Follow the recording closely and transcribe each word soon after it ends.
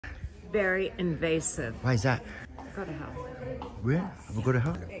Very invasive. Why is that? Go to hell. Where? We'll go to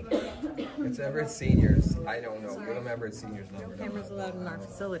hell? It's Everett Seniors. I don't know. Give them Everett Seniors number. Cameras allowed in our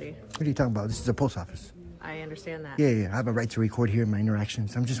facility. What are you talking about? This is a post office. I understand that. Yeah, I have a right to record here my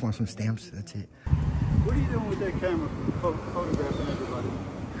interactions. I just want some stamps. That's it. What are you doing with that camera photographing everybody?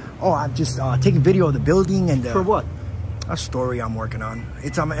 Oh, I'm just taking video of the building and... For what? A story I'm working on.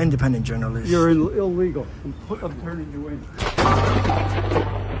 I'm an independent journalist. You're illegal. I'm turning you in.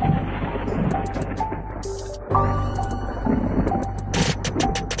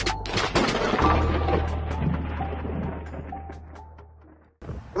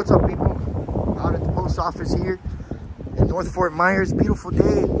 What's up, people? Out at the post office here in North Fort Myers. Beautiful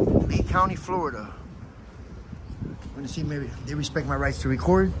day in Lee County, Florida. I'm gonna see maybe they respect my rights to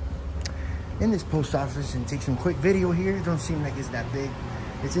record in this post office and take some quick video here. It don't seem like it's that big.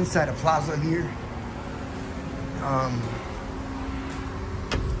 It's inside a plaza here.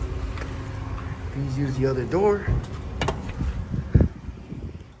 Please use the other door.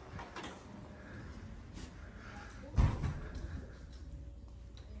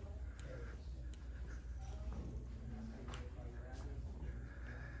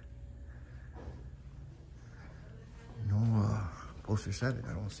 Poster 7,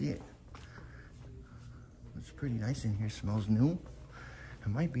 I don't see it. It's pretty nice in here, smells new. It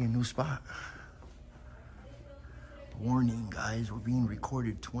might be a new spot. Warning, guys, we're being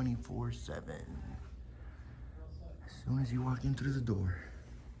recorded 24/7. As soon as you walk in through the door.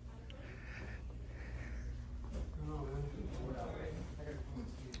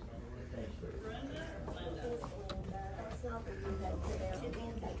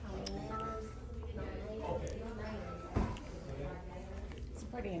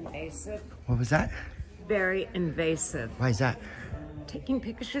 Pretty invasive. What was that? Very invasive. Why is that? Taking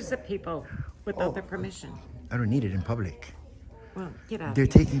pictures of people without their permission. I don't need it in public. Well, get out. They're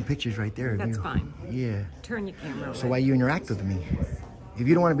taking pictures right there. That's fine. Yeah. Turn your camera away. So why you interact with me? If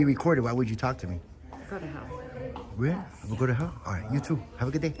you don't want to be recorded, why would you talk to me? Go to hell. Where? We'll go to hell? All right, you too. Have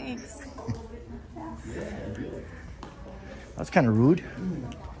a good day. Thanks. That's kind of rude.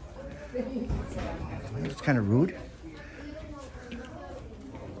 That's kind of rude.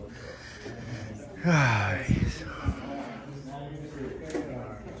 I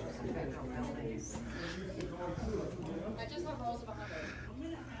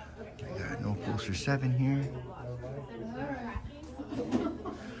got no poster 7 here.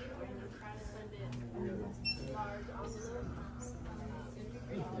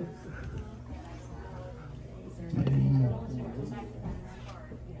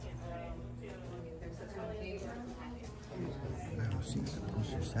 I don't see the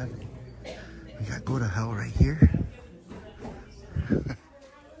poster 7. We got go to hell right here.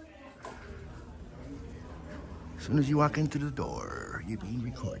 As soon as you walk into the door, you're being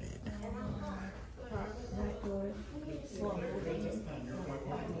recorded.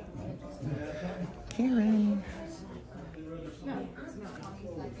 Karen.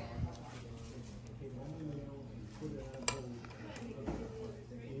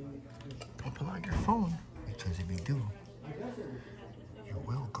 Don't pull out your phone, because if you do, you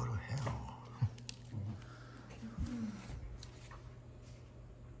will go to hell.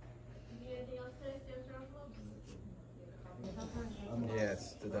 Yeah,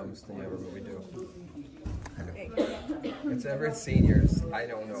 it's the dumbest thing ever, but we do. It's Everett Seniors. I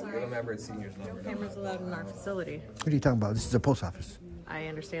don't know. Give them Everett Seniors number. Cameras allowed in our facility. What are you talking about? This is a post office. I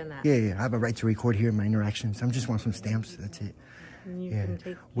understand that. Yeah, I have a right to record here my interactions. I just want some stamps. That's it.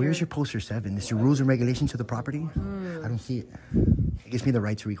 Where's your poster 7? This your rules and regulations to the property? I don't see it. It gives me the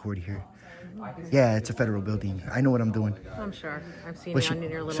right to record here. Yeah, it's a federal building. I know what I'm doing. I'm sure. I've seen it on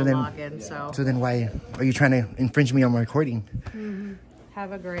your little login, so. So then why are you trying to infringe me on my recording?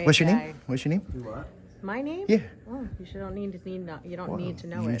 Have a great What's your day. name? What's your name? My name? Yeah. Oh, you don't need to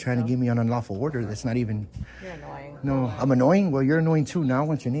know You're it. trying to give me an unlawful order. That's not even. You're annoying. No, I'm annoying? Well, you're annoying too now.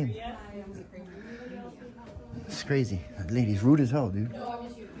 What's your name? It's crazy. That lady's rude as hell, dude.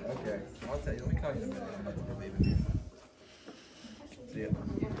 Okay, I'll tell you. Let me call you in a minute. I'm leaving here. See ya.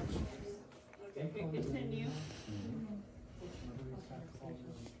 Continue.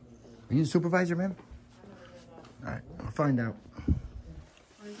 Are you the supervisor, ma'am? All right, I'll find out.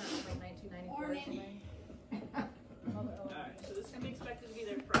 Alright, so this can be expected to be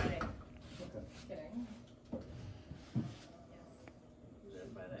there Friday. Kidding. Is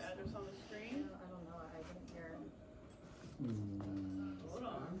that by the address on the screen? I don't know, I didn't hear. Hold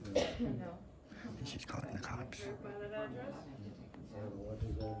on. No. She's calling the cops. By that address?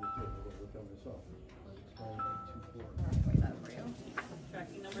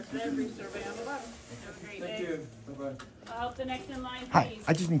 Tracking number for every survey on the bottom. Have a great day. Thank you. Bye-bye. I'll help the next in line, Hi, please.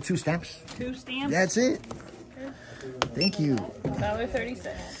 I just need 2 stamps. 2 stamps. That's it. Thank you. $1.36.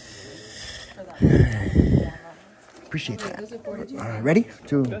 Appreciate that. Ready?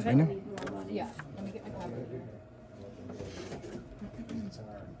 To right now? Yeah, let me get my copy.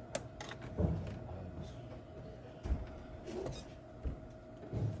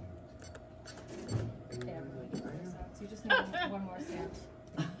 You just need one more stamp.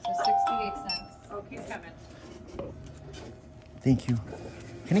 So 68 cents. Oh, he's coming. Thank you.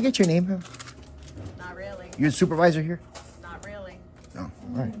 Can I get your name? Not really. You're the supervisor here? Not really. No. All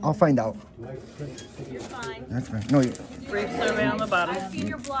right. I'll find out. You're fine. That's fine. No. Brief survey on the bottom. I've seen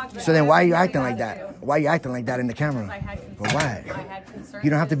your blog. So then why are you acting like that? Why are you acting like that in the camera? I had concerns. But why? I had concerns. You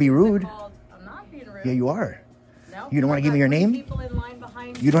don't have to be rude. I'm not being rude. Yeah, you are. No. You don't want to give me your name? People in line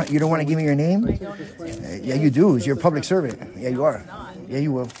behind You don't want to give me your name? I don't need to. Yeah, you do. You're a public servant. Yeah, you are. Yeah,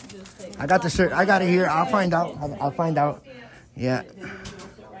 you will. I got the I got it here. I'll find out. I'll find out. Yeah.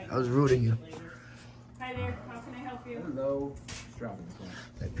 I was rude to you. Hi there. How can I help you? Hello. Dropping the phone.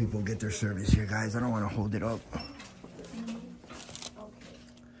 Let people get their service here, guys. I don't want to hold it up.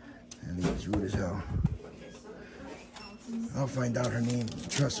 And he's rude as hell. I'll find out her name.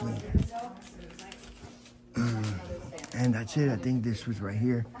 Trust me. And that's it. I think this was right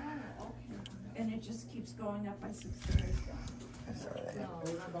here. And it just keeps going up by 6 days. That's all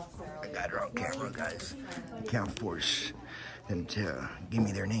right. I got her on camera, guys. I can't force them to give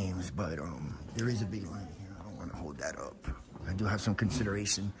me their names, but there is a big line here. I don't want to hold that up. I do have some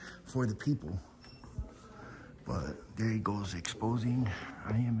consideration for the people. But there he goes exposing.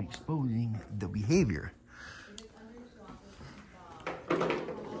 I am exposing the behavior.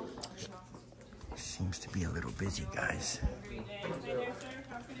 Seems to be a little busy, guys. Hi there, sir.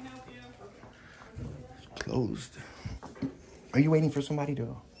 How can I help you? Closed. Are you waiting for somebody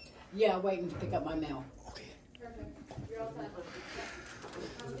to? Yeah, waiting to pick up my mail. Okay.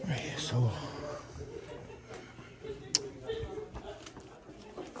 Right, so.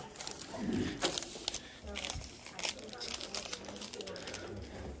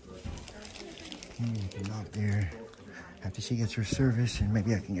 Out there. After she gets her service, and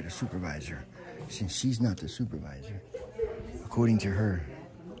maybe I can get a supervisor, since she's not the supervisor, according to her.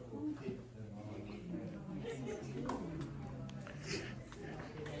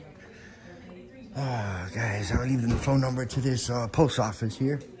 Guys, I'll leave the phone number to this post office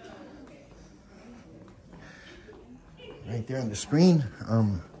here. Right there on the screen.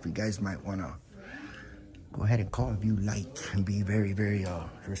 If you guys might want to go ahead and call if you like, and be very, very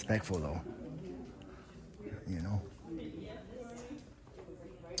respectful though. You know.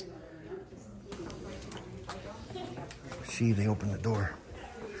 See if they open the door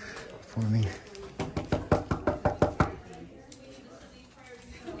for me.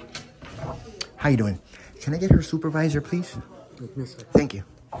 How you doing? Can I get her supervisor, please? Yes, sir. Thank you.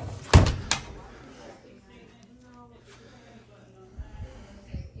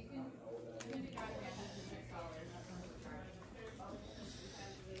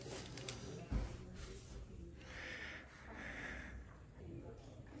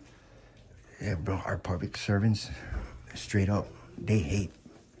 Yeah, bro, our public servants, straight up, they hate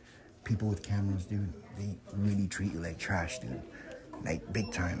people with cameras, dude. They really treat you like trash, dude. Like,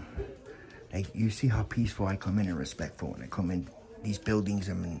 big time. Like, you see how peaceful I come in and respectful when I come in these buildings.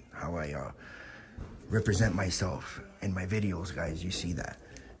 I mean, how I represent myself in my videos, guys. You see that.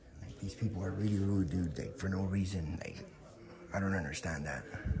 Like, these people are really rude, dude, like, for no reason. Like, I don't understand that.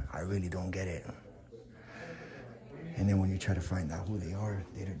 I really don't get it. And then when you try to find out who they are,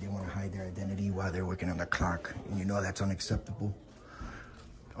 they want to hide their identity while they're working on the clock. And you know that's unacceptable.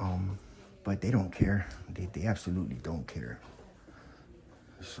 But they don't care. They absolutely don't care.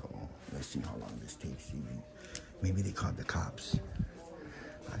 So let's see how long this takes. Maybe they called the cops.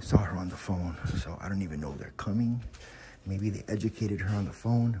 I saw her on the phone, so I don't even know they're coming. Maybe they educated her on the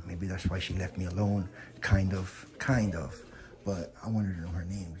phone. Maybe that's why she left me alone. Kind of. But I wanted to know her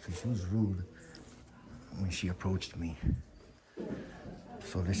name because she was rude when she approached me.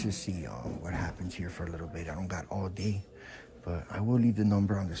 So let's just see what happens here for a little bit. I don't got all day, but I will leave the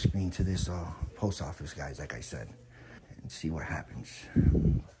number on the screen to this post office, guys, like I said, and see what happens.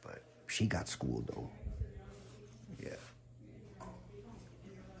 But she got schooled, though. Yeah.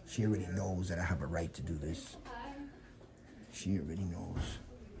 She already knows that I have a right to do this. She already knows.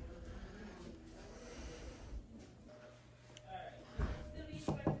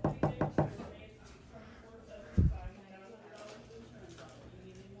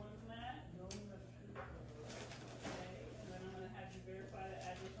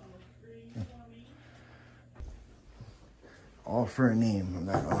 All for a name. I'm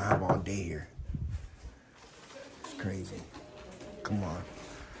not gonna have all day here. It's crazy. Come on.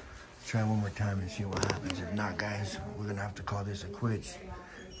 Try one more time and see what happens. If not, guys, we're gonna have to call this a quits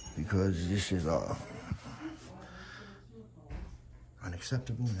because this is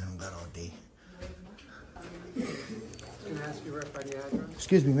unacceptable, and I don't got all day. Can I ask you right by the address?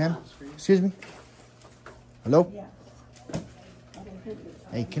 Excuse me, ma'am. Excuse me. Hello?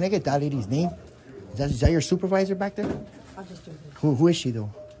 Hey, can I get that lady's name? Is that your supervisor back there? I'll just do this. Who is she, though?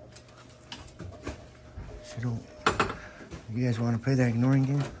 She don't... You guys want to play that ignoring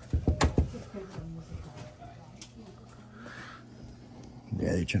game?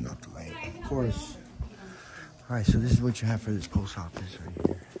 Yeah, they turned off the light. Of course. All right, so this is what you have for this post office right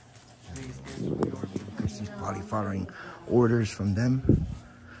here. She's probably following orders from them.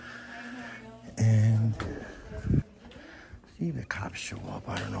 And see if the cops show up.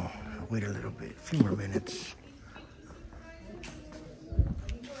 I don't know. Wait a little bit, a few more minutes.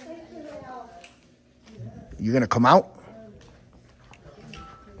 You gonna come out?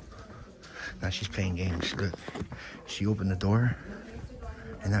 Now she's playing games. Look, she opened the door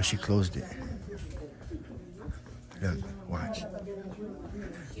and now she closed it. Look, watch.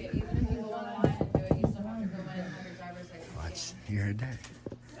 Watch, you heard that?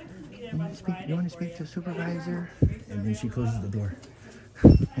 You want to speak to a supervisor? And then she closes the door.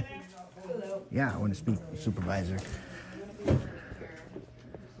 Yeah, I want to speak to a supervisor.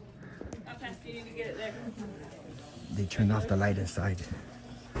 How fast do you need to get it there? They turned off the light inside.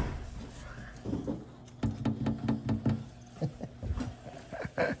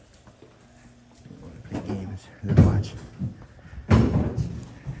 Play games. Look, watch.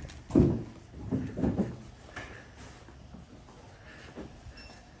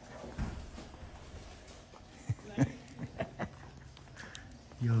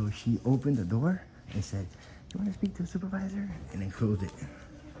 Yo, she opened the door and said, "You want to speak to a supervisor?" And then closed it.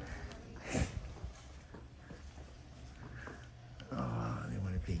 Oh, they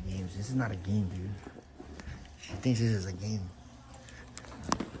want to play games. This is not a game, dude. She thinks this is a game.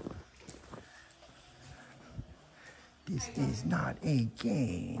 This is not a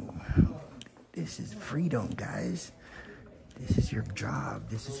game. This is freedom, guys. This is your job.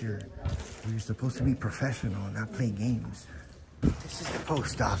 You're supposed to be professional, not play games. This is the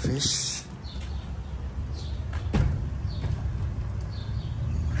post office.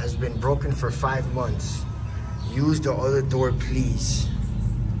 Has been broken for 5 months. Use the other door, please.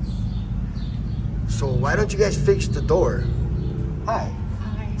 So why don't you guys fix the door? Hi.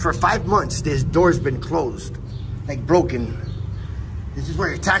 Hi. For 5 months, this door's been closed. Like broken. This is where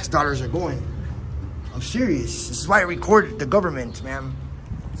your tax dollars are going. I'm serious. This is why I recorded the government, ma'am.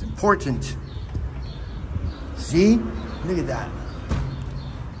 It's important. See? Look at that.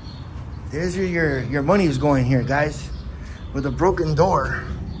 There's your money is going here, guys. With a broken door.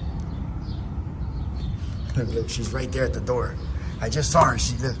 Look, she's right there at the door. I just saw her.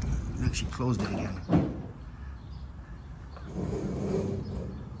 Look, she closed it again.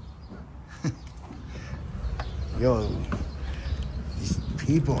 Yo, these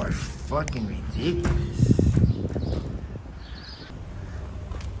people are fucking ridiculous.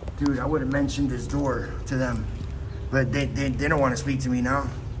 Dude, I would have mentioned this door to them, but they don't want to speak to me now.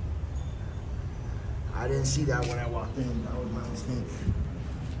 I didn't see that when I walked in. That was my mistake.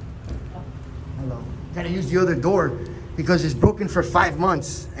 Hello. Gotta use the other door because it's broken for 5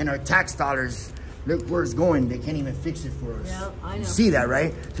 months and our tax dollars, look where it's going. They can't even fix it for us. Yeah, I know. You see that,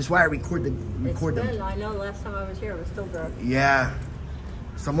 right? That's why I record them. I know last time I was here, it was still broke. Yeah.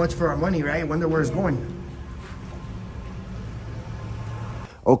 So much for our money, right? Wonder where it's going.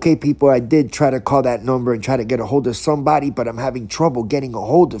 Okay, people, I did try to call that number and try to get a hold of somebody, but I'm having trouble getting a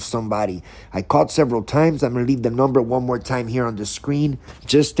hold of somebody. I called several times. I'm going to leave the number one more time here on the screen,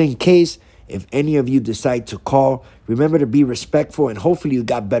 just in case. If any of you decide to call, remember to be respectful, and hopefully you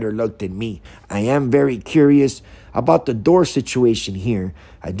got better luck than me. I am very curious about the door situation here.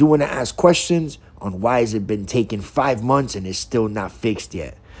 I do want to ask questions on why has it been taking 5 months and it's still not fixed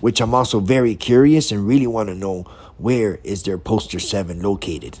yet, which I'm also very curious and really want to know where is their poster 7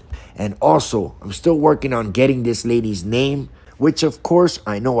 located. And also, I'm still working on getting this lady's name, which of course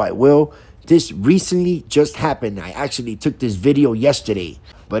I know I will. This recently just happened. I actually took this video yesterday.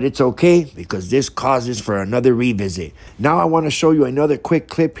 But it's okay because this causes for another revisit. Now I want to show you another quick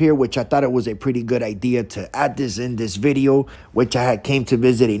clip here, which I thought it was a pretty good idea to add this in this video, which I had came to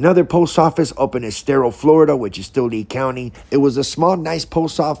visit another post office up in Estero, Florida, which is still Lee County. It was a small, nice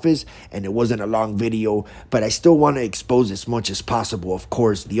post office, and it wasn't a long video, but I still want to expose as much as possible, of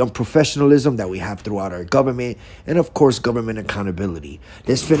course, the unprofessionalism that we have throughout our government, and of course, government accountability.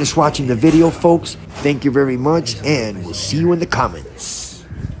 Let's finish watching the video, folks. Thank you very much, and we'll see you in the comments.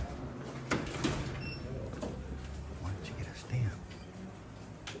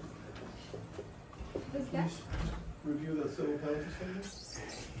 Review the civil penalty statements.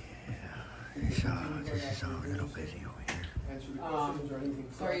 This is a little busy over here. Answer the questions or anything.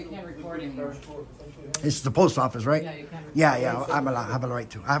 Sorry, you can't record anymore. This is the post office, right? Yeah, you can record. Yeah. I have a right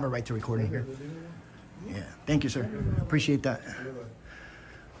to. I have a right to record in here. Yeah. Thank you, sir. Appreciate that.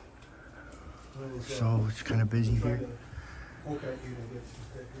 So it's kind of busy here.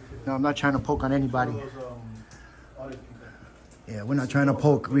 No, I'm not trying to poke on anybody. Yeah, we're not trying to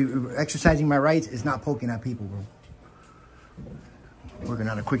poke. Exercising my rights is not poking at people, bro. Working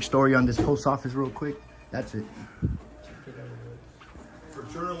on a quick story on this post office real quick. That's it. For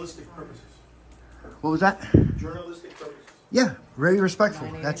journalistic purposes. What was that? Journalistic purposes. Yeah, very respectful.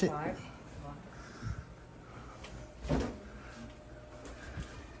 That's it. Got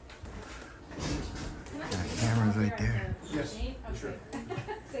cameras right there. Yes, for sure.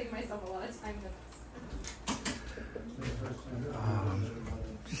 Save myself a lot of time.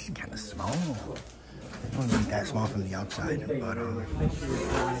 This is kind of small. It wasn't that small from the outside, but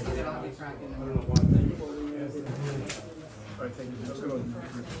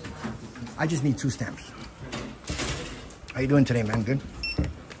I just need 2 stamps. How you doing today, man? Good?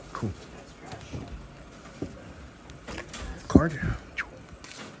 Cool. Card?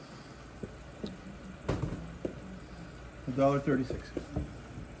 $1.36.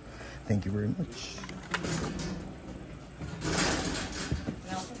 Thank you very much.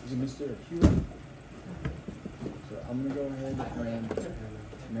 Mr. Hugh. So I'm gonna go ahead and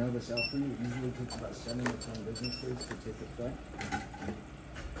mail this out for you. It usually takes about 7 to 10 business days to take effect.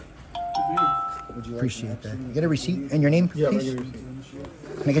 Would you like Appreciate that. You get a receipt and your name, please? Yeah, I get a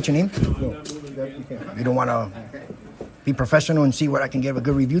receipt. Can I get your name? No, that you can't. You don't want to be professional and see what I can give a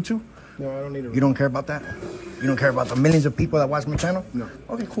good review to? No, I don't need a You don't care about that? You don't care about the millions of people that watch my channel? No.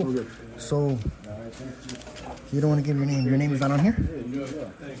 Okay, cool. We're good. So, you don't want to give your name? Your name is not on here?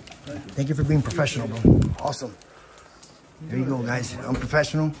 Thank you for being professional, bro. Awesome. There you go, guys. I'm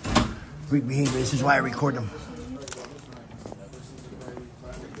professional. Great behavior. This is why I record them.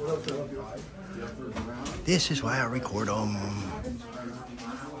 This is why I record them.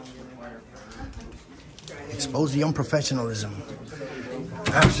 Expose the unprofessionalism.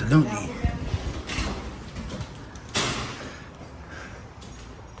 Absolutely.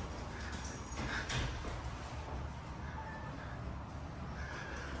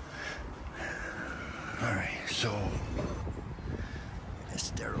 All right, so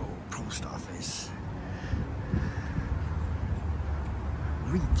Estero Post Office.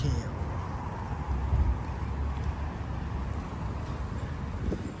 Retail.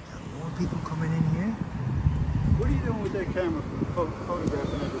 Got more people coming in here. What are you doing with that camera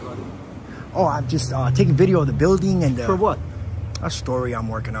photographing everybody? Oh, I'm just taking video of the building and For what? a story I'm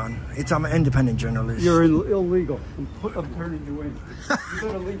working on. I'm an independent journalist. You're illegal. I'm turning you in. You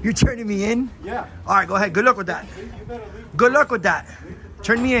better leave. You're turning me in? Yeah. All right, go ahead. Good luck with that. You better leave. Good luck with that.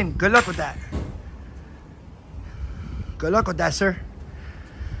 Turn me in. Good luck with that. Good luck with that, sir.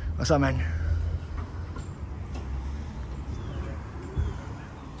 What's up, man?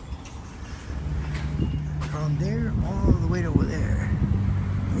 From there all the way to over there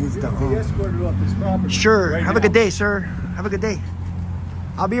is the Be escorted off this property. Sure. right Have a now. good day, sir. Have a good day.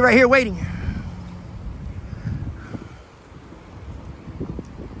 I'll be right here waiting.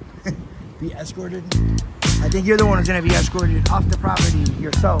 Be escorted. I think you're the one who's gonna be escorted off the property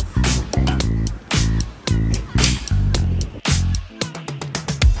yourself.